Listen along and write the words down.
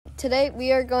today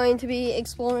we are going to be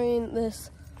exploring this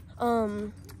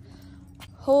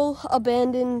whole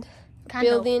abandoned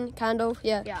building, condo.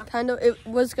 Yeah, condo. It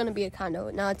was going to be a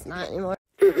condo. Now it's not anymore.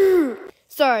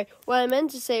 Sorry, what I meant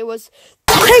to say was,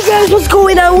 hey guys, what's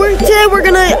going on? Today we're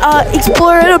going to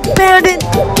explore an abandoned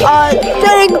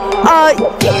thing.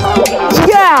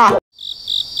 Yeah.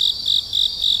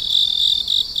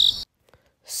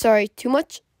 Sorry, too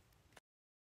much?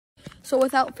 So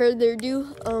without further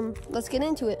ado, let's get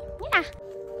into it. Yeah.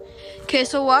 Okay,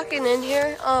 so walking in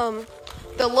here,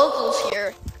 the locals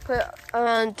here put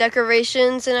on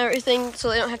decorations and everything so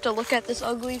they don't have to look at this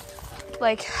ugly,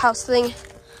 like, house thing.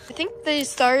 I think they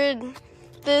started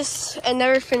this and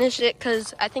never finished it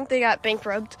because I think they got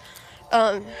bankrupt.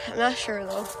 I'm not sure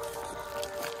though.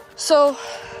 So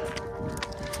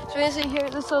we can see here,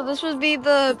 so this would be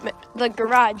the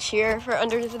garage here for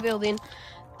under the building.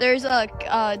 There's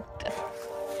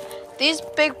these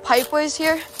big pipeways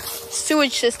here,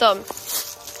 sewage system,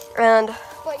 and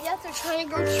But yes, they're trying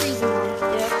to grow trees in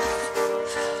them. yeah,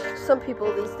 some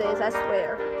people these days, I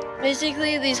swear.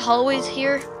 Basically, these hallways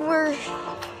here were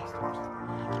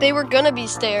gonna be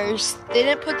stairs. They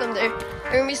didn't put them there.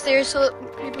 They're gonna be stairs so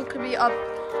that people could be up.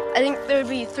 I think there would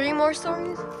be 3 more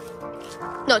stories.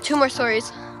 No, 2 more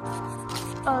stories.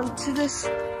 To this,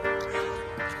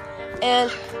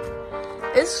 and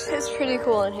it's pretty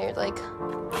cool in here. Like,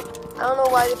 I don't know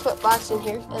why they put box in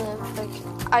here, and then like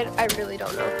I really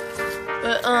don't know.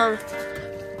 But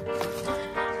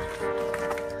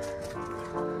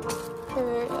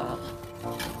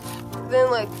then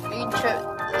like you can trip.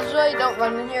 This is why you don't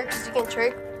run in here because you can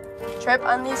trip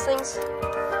on these things.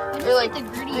 They're like the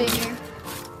gritty big. here.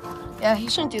 Yeah, you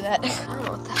shouldn't do that. I don't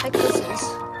know what the heck this is.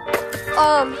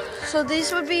 So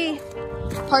these would be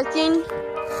parking.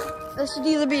 This would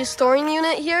either be a storing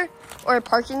unit here or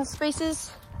parking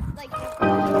spaces. Like,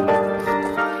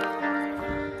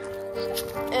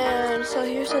 And so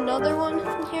here's another one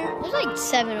in here. there's like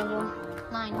 7 of them.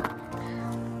 9.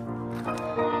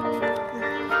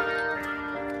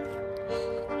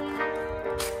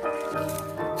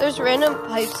 There's random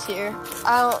pipes here.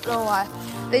 I don't know why.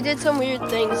 They did some weird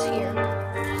things here.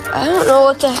 I don't know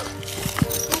what the...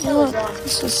 Oh,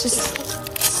 this is just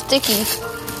sticky.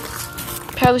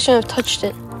 Probably shouldn't have touched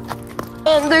it.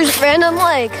 And there's random,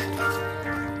 like,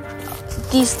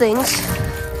 these things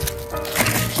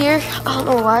here. I don't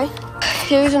know why.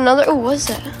 Here's another. Oh, what is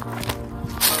that?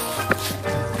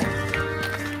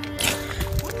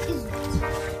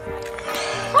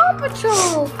 Paw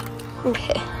Patrol!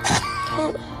 Okay.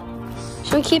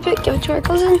 Should we keep it? Give it to our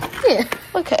cousin? Yeah.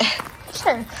 Okay.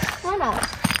 Sure. Why not?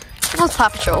 Let's Paw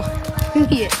Patrol.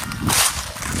 Yeah.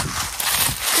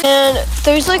 And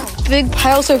there's like big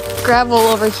piles of gravel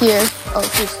over here. Oh,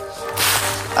 jeez.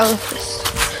 Oh, this.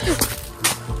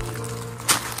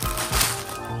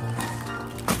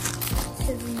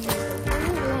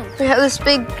 We have this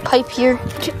big pipe here.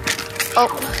 Oh,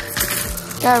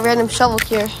 got a random shovel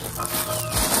here.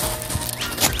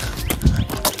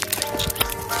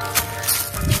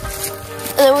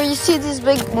 And then where you see these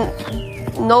big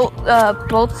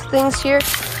bolts things here,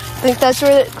 I think that's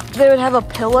where they would have a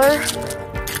pillar,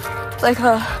 like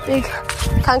a big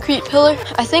concrete pillar.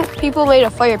 I think people made a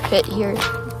fire pit here.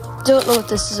 Don't know what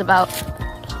this is about.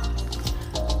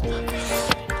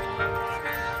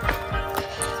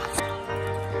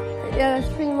 Yeah,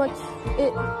 that's pretty much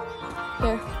it.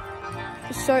 Here,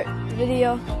 a short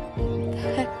video.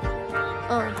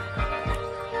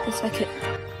 A second.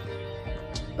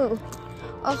 Oh,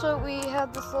 also we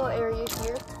have this little area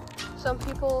here. Some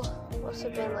people must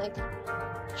have been like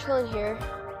chilling here.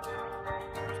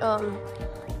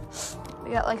 We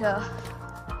got like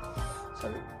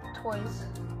some toys.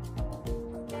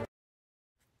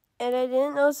 And I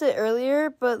didn't notice it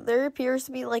earlier, but there appears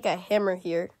to be like a hammer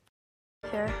here.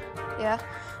 Here, yeah.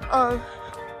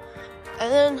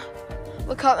 And then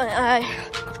what caught my eye,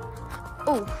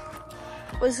 oh,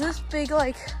 was this big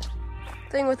like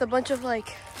thing with a bunch of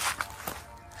like,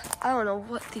 I don't know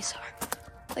what these are.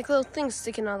 Like little things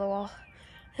sticking out of the wall.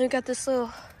 And we got this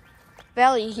little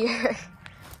valley here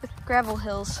with gravel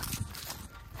hills.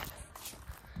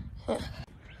 Yeah.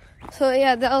 So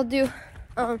yeah, that'll do.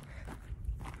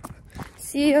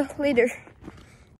 See you later.